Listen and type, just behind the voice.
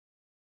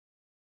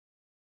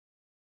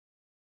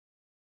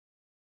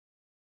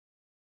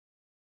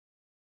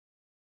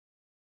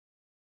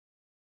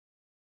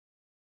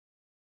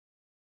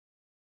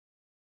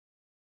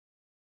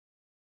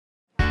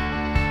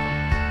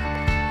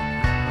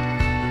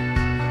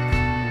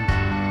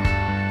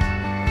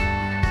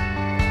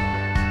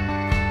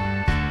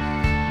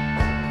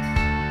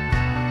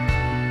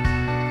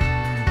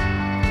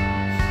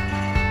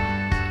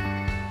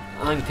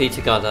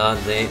Peter Goddard,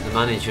 the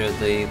manager of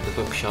the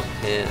bookshop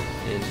here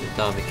in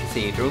Derby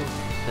Cathedral.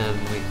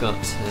 We've got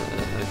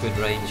a good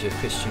range of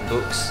Christian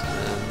books,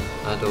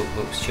 adult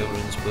books,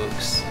 children's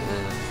books,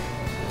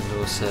 and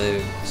also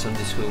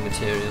Sunday school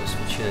materials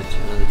for church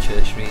and other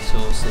church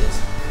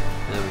resources.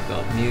 We've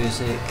got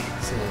music,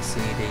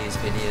 CDs,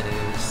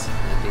 videos,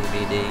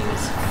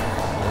 DVDs,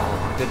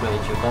 a good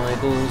range of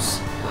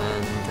Bibles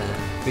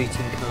and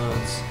greeting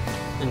cards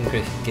and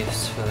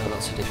gifts for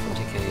lots of different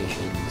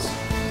occasions.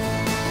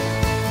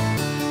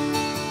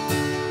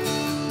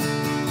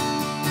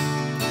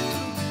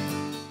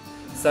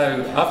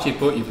 So after you've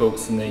bought your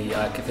books in the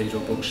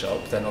Cathedral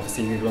bookshop, then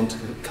obviously you want to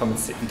come and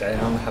sit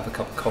down, have a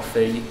cup of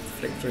coffee,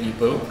 flick through your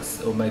books,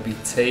 or maybe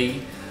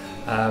tea.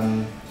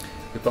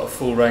 We've got a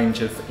full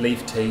range of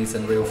leaf teas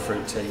and real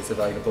fruit teas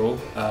available,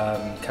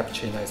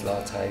 cappuccinos,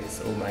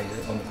 lattes, all made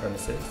on the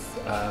premises.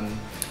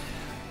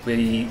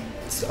 We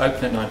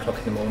open at 9 o'clock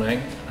in the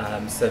morning,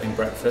 serving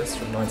breakfast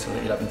from 9 till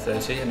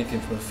 11:30, anything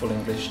from a full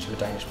English to a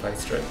Danish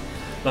pastry.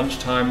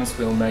 Lunchtimes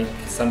we'll make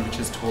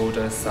sandwiches to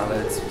order,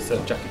 salads,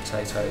 serve jacket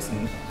potatoes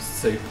and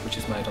soup which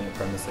is made on the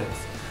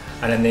premises.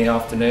 And in the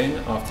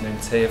afternoon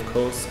tea of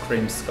course,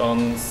 cream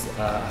scones,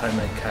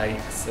 homemade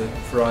cakes, a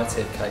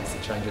variety of cakes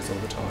that changes all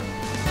the time.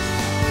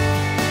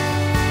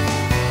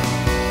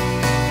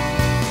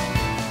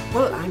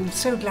 Well, I'm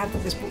so glad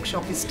that this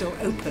bookshop is still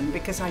open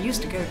because I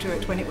used to go to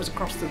it when it was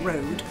across the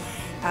road,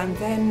 and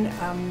then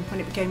when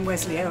it became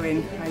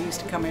Wesleyan, I used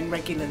to come in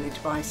regularly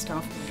to buy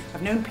stuff.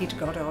 I've known Peter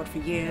Goddard for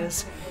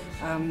years,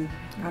 and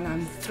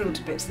I'm thrilled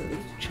to bits that the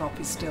shop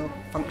is still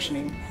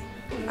functioning.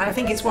 And I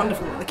think it's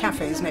wonderful that the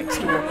cafe is next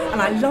door, and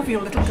I love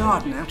your little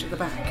garden out at the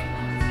back.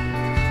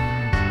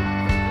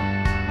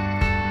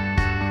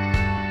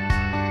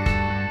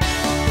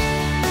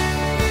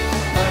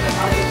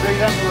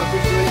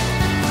 Officially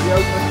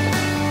reopen.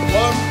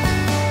 1,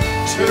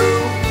 2,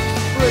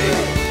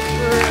 3.